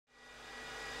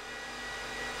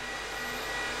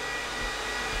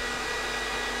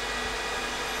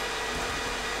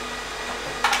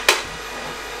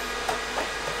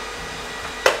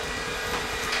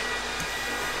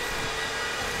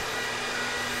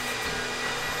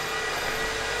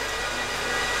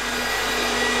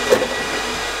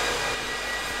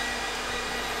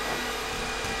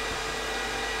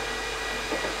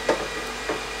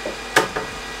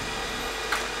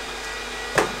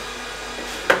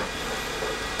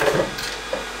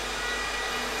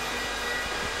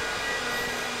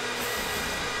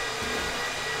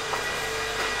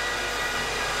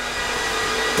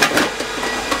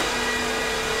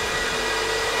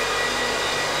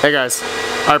Hey guys,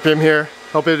 RPM here.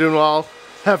 Hope you're doing well.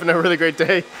 Having a really great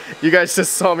day. You guys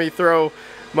just saw me throw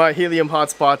my helium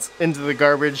hotspots into the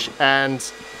garbage, and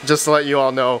just to let you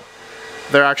all know,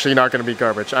 they're actually not going to be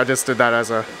garbage. I just did that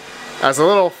as a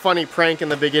little funny prank in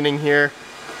the beginning here.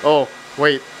 Oh,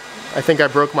 wait, I think I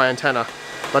broke my antenna,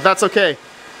 but that's okay.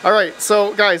 Alright,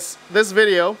 so guys, this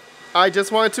video, I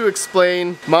just wanted to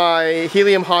explain my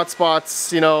helium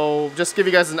hotspots, you know, just give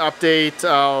you guys an update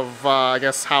of, I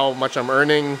guess, how much I'm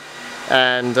earning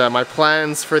and my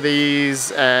plans for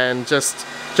these, and just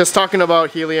talking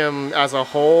about helium as a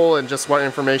whole and just what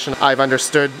information I've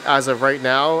understood as of right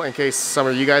now, in case some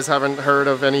of you guys haven't heard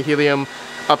of any helium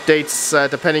updates,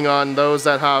 depending on those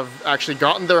that have actually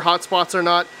gotten their hotspots or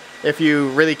not, if you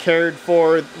really cared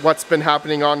for what's been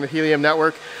happening on the helium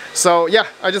network. So yeah,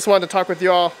 I just wanted to talk with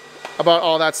you all about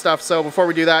all that stuff. So before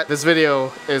we do that, this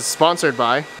video is sponsored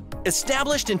by...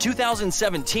 Established in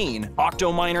 2017,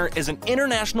 OctoMiner is an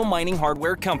international mining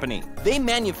hardware company. They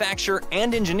manufacture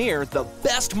and engineer the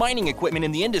best mining equipment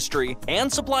in the industry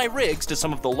and supply rigs to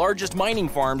some of the largest mining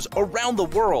farms around the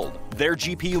world. Their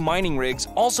GPU mining rigs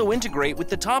also integrate with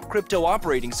the top crypto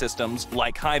operating systems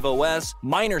like HiveOS,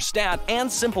 MinerStat,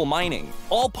 and Simple Mining.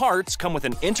 All parts come with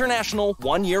an international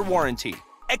 1-year warranty.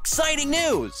 Exciting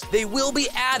news! They will be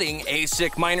adding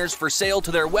ASIC miners for sale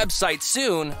to their website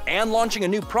soon and launching a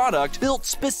new product built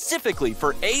specifically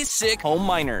for ASIC home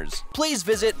miners. Please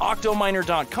visit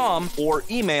octominer.com or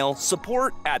email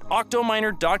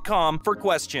support@octominer.com for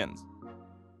questions.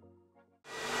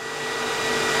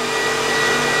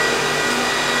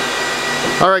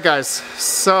 Alright guys,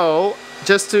 so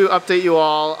just to update you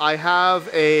all, I have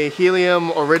a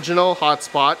helium original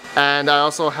hotspot and I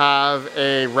also have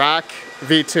a rack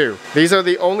V2. These are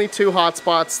the only two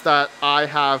hotspots that I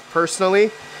have personally,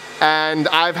 and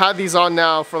I've had these on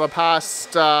now for the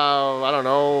past, I don't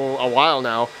know, a while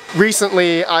now.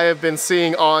 Recently, I have been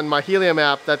seeing on my helium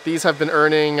app that these have been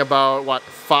earning about, what,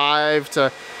 5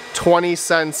 to 20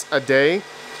 cents a day,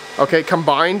 okay,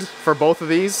 combined for both of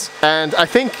these. And I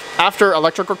think after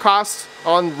electrical costs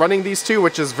on running these two,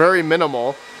 which is very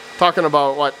minimal, talking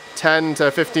about, what, 10 to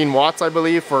 15 watts, I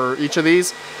believe, for each of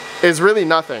these, is really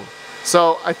nothing.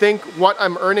 So I think what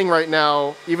I'm earning right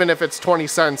now, even if it's 20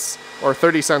 cents or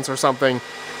 30 cents or something,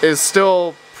 is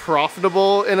still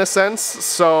profitable in a sense.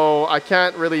 So I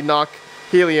can't really knock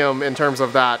helium in terms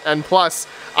of that. And plus,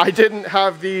 I didn't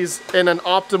have these in an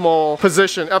optimal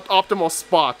position, optimal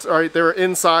spot. All right, they were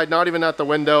inside, not even at the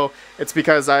window. It's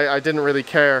because I didn't really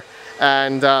care.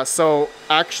 And so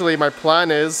actually my plan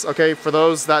is, okay, for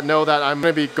those that know that I'm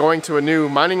going to be going to a new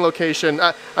mining location,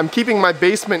 I'm keeping my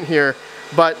basement here,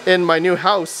 but in my new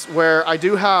house where I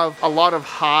do have a lot of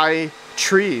high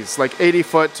trees, like 80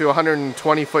 foot to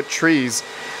 120 foot trees.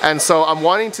 And so I'm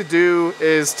wanting to do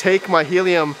is take my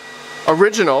helium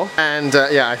original, and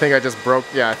yeah, I think I just broke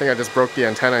the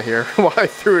antenna here while I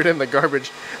threw it in the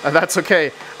garbage. That's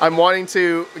okay. I'm wanting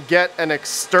to get an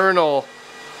external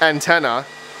antenna,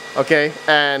 okay,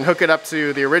 and hook it up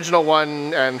to the original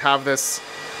one and have this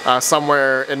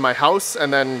somewhere in my house,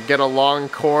 and then get a long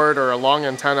cord or a long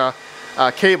antenna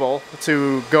cable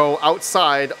to go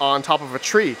outside on top of a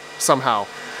tree somehow.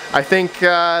 I think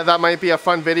that might be a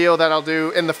fun video that I'll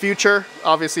do in the future.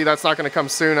 Obviously that's not going to come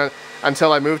soon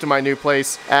until I move to my new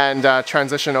place and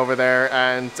transition over there,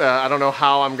 and I don't know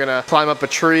how I'm gonna climb up a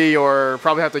tree, or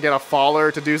probably have to get a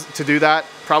faller to do that,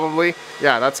 probably.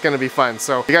 Yeah, that's gonna be fun.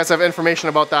 So if you guys have information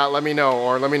about that, let me know,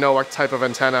 or let me know what type of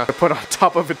antenna to put on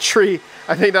top of a tree.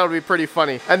 I think that would be pretty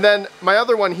funny. And then my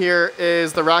other one here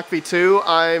is the Rack V2.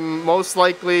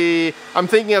 I'm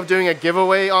thinking of doing a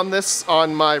giveaway on this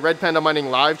on my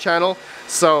RedPandaMining live channel.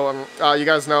 So you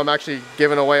guys know I'm actually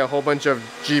giving away a whole bunch of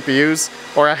GPUs,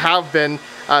 or I have been.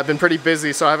 I've been pretty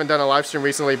busy, so I haven't done a live stream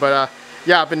recently, but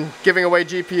yeah, I've been giving away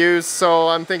GPUs, so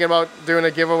I'm thinking about doing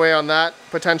a giveaway on that,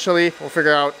 potentially. We'll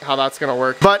figure out how that's gonna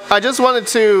work. But I just wanted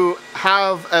to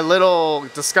have a little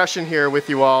discussion here with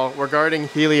you all regarding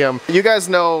helium. You guys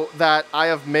know that I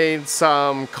have made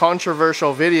some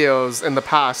controversial videos in the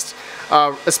past,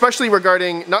 especially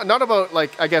regarding, not about,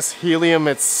 like, I guess helium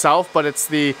itself, but it's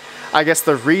the, I guess,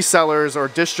 the resellers or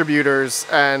distributors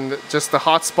and just the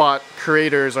hotspot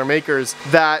creators or makers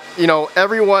that, you know,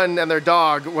 everyone and their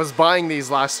dog was buying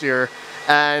these last year,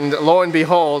 and lo and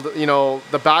behold, you know,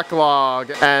 the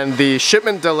backlog and the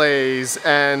shipment delays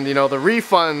and, you know, the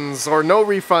refunds or no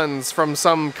refunds from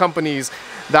some companies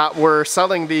that were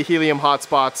selling the helium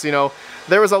hotspots, you know,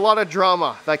 there was a lot of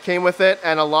drama that came with it,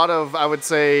 and a lot of, I would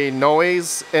say,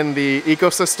 noise in the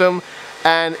ecosystem.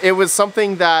 And it was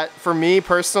something that, for me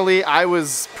personally, I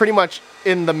was pretty much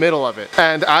in the middle of it.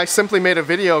 And I simply made a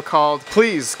video called,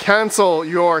 please cancel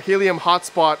your helium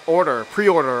hotspot order,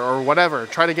 pre-order or whatever,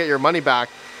 try to get your money back.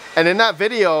 And in that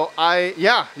video,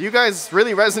 you guys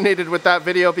really resonated with that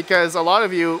video because a lot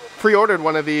of you pre-ordered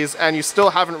one of these and you still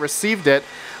haven't received it,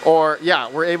 or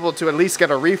were able to at least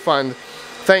get a refund.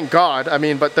 Thank God. I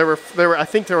mean, but I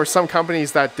think there were some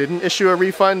companies that didn't issue a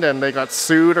refund and they got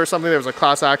sued or something. There was a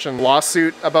class action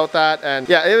lawsuit about that, and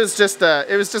yeah, it was just a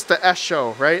S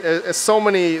show, right? It's so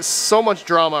much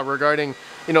drama regarding,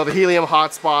 you know, the helium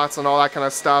hotspots and all that kind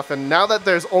of stuff. And now that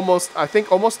there's I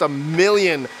think almost 1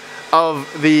 million of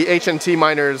the HNT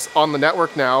miners on the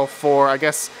network now for, I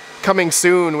guess, coming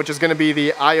soon, which is going to be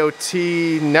the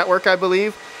IoT network, I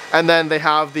believe. And then they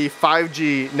have the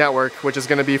 5G network, which is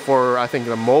going to be for, I think,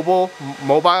 the mobile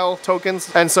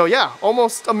tokens. And so, yeah,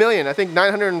 almost 1 million. I think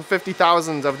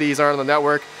 950,000 of these are on the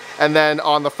network. And then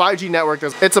on the 5G network,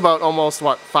 it's about almost,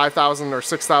 what, 5,000 or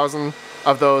 6,000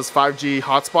 of those 5G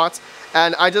hotspots.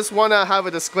 And I just want to have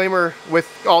a disclaimer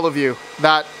with all of you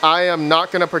that I am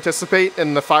not going to participate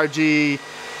in the 5G,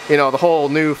 you know, the whole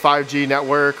new 5G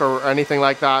network or anything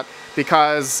like that,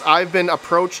 because I've been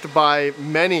approached by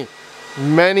many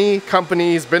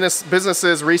companies,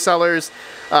 businesses, resellers,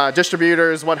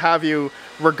 distributors, what have you,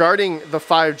 regarding the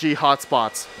 5G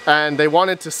hotspots, and they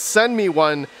wanted to send me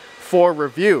one for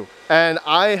review, and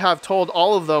I have told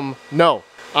all of them no.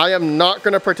 I am not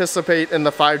going to participate in the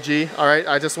 5G, all right?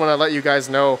 I just want to let you guys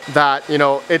know that, you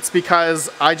know, it's because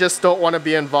I just don't want to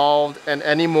be involved in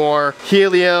any more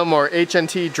helium or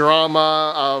HNT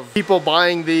drama of people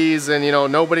buying these and, you know,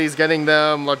 nobody's getting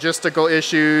them, logistical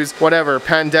issues, whatever,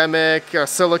 pandemic,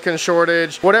 silicon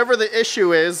shortage, whatever the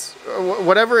issue is,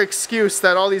 whatever excuse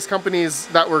that all these companies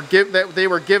that they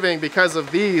were giving because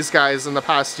of these guys in the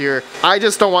past year, I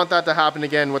just don't want that to happen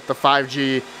again with the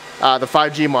 5G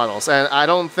models. And I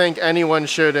don't think anyone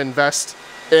should invest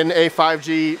in a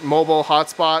 5G mobile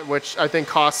hotspot, which I think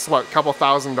costs, what, a couple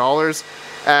 $1,000s.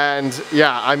 And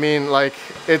yeah, I mean, like,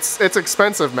 it's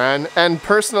expensive, man. And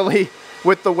personally,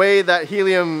 with the way that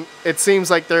helium, it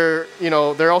seems like they're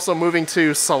also moving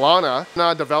to Solana. I'm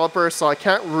not a developer, so I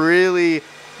can't really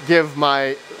give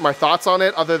my thoughts on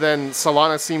it, other than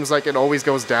Solana seems like it always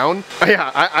goes down.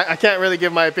 Yeah, I can't really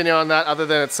give my opinion on that, other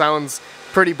than it sounds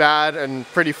pretty bad and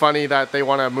pretty funny that they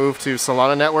want to move to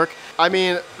Solana network. I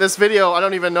mean, this video, I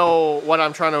don't even know what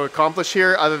I'm trying to accomplish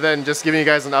here, other than just giving you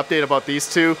guys an update about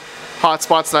these two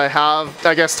hotspots that I have.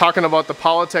 I guess talking about the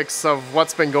politics of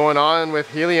what's been going on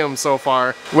with helium so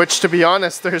far, which, to be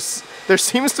honest, there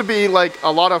seems to be like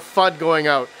a lot of FUD going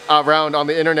around on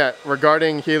the internet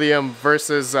regarding helium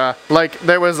versus like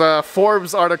there was a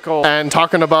Forbes article and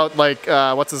talking about, like,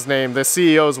 what's his name, the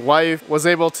CEO's wife was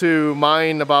able to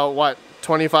mine about, what,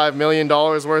 $25 million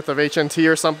worth of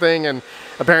HNT or something, and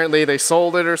apparently they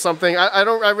sold it or something.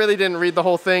 I really didn't read the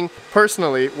whole thing.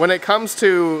 Personally, when it comes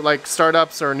to like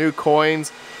startups or new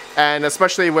coins, and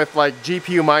especially with like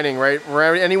GPU mining, right,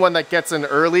 where anyone that gets in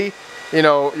early, you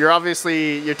know,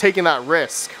 you're taking that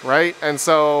risk, right? And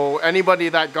so anybody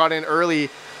that got in early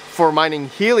for mining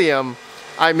helium,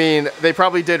 I mean, they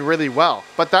probably did really well.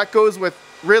 But that goes with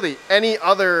really any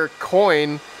other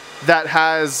coin that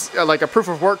has like a proof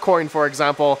of work coin, for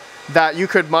example, that you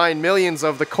could mine millions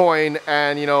of the coin,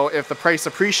 and, you know, if the price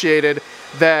appreciated,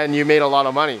 then you made a lot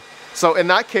of money. So in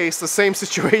that case, the same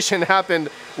situation happened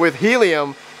with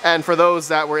helium. And for those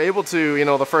that were able to, you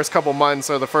know, the first couple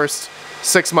months or the first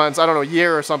 6 months, I don't know,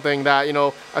 year or something, that, you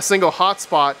know, a single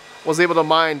hotspot was able to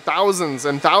mine thousands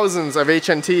and thousands of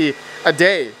HNT a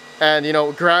day. And, you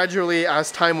know, gradually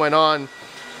as time went on,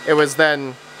 it was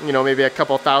then, you know, maybe a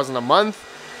couple thousand a month.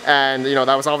 And, you know,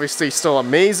 that was obviously still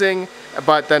amazing.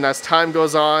 But then as time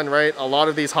goes on, right, a lot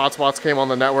of these hotspots came on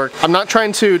the network. I'm not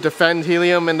trying to defend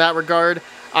helium in that regard.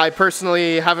 I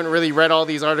personally haven't really read all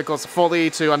these articles fully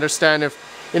to understand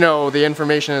if, you know, the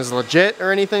information is legit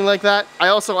or anything like that. I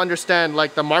also understand,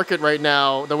 like, the market right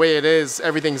now, the way it is,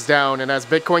 everything's down. And as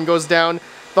Bitcoin goes down,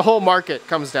 the whole market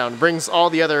comes down, brings all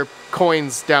the other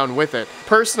coins down with it.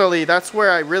 Personally, that's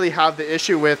where I really have the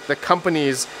issue with the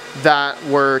companies that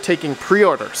were taking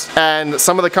pre-orders, and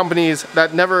some of the companies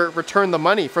that never returned the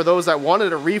money for those that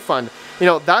wanted a refund. You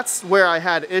know, that's where I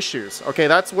had issues, okay?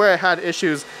 That's where I had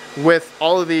issues with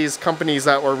all of these companies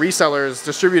that were resellers,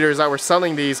 distributors that were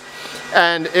selling these,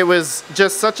 and it was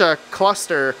just such a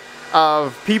cluster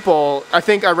of people. I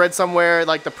think I read somewhere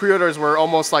like the pre-orders were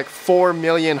almost like 4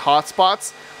 million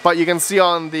hotspots, but you can see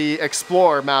on the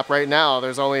Explorer map right now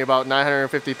there's only about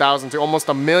 950,000 to almost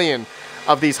 1 million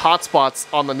of these hotspots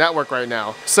on the network right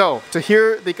now. So to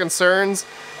hear the concerns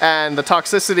and the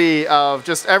toxicity of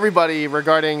just everybody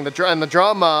regarding the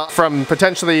drama from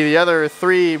potentially the other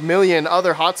 3 million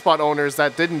other hotspot owners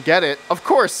that didn't get it, of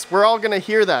course, we're all gonna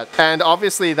hear that. And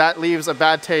obviously that leaves a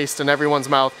bad taste in everyone's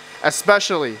mouth,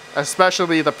 especially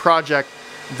the project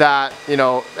that, you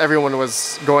know, everyone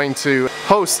was going to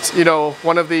host, you know,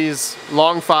 one of these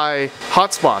LongFi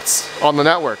hotspots on the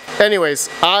network. Anyways,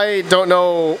 I don't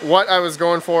know what I was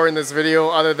going for in this video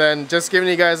other than just giving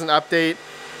you guys an update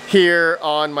here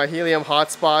on my helium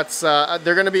hotspots.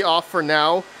 They're gonna be off for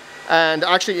now, and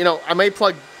actually, you know, I may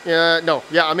plug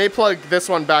I may plug this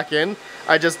one back in.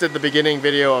 I just did the beginning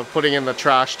video of putting in the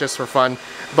trash just for fun.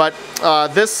 But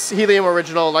this helium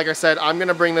original, like I said, I'm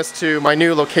gonna bring this to my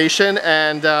new location,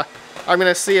 and I'm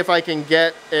gonna see if I can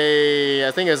get a,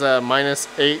 I think it's a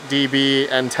 -8 dB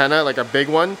antenna, like a big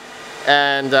one,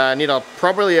 and I need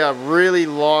probably a really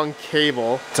long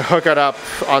cable to hook it up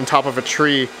on top of a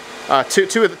tree,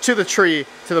 to the tree,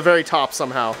 to the very top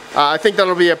somehow. I think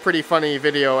that'll be a pretty funny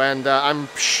video, and I'm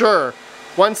sure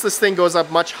once this thing goes up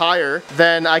much higher,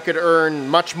 then I could earn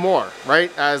much more,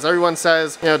 right? As everyone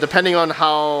says, you know, depending on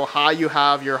how high you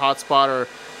have your hotspot or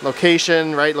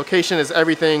location, right? Location is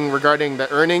everything regarding the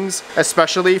earnings,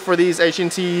 especially for these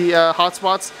AT&T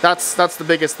hotspots. That's the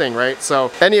biggest thing, right?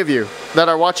 So any of you that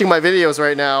are watching my videos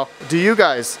right now, do you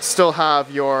guys still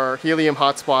have your helium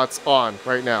hotspots on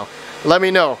right now? Let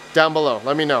me know down below.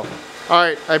 Let me know. All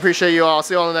right, I appreciate you all. I'll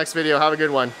see you all in the next video. Have a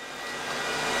good one.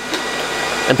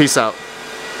 And peace out.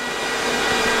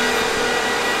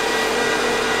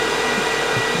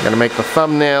 Gonna make the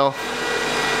thumbnail.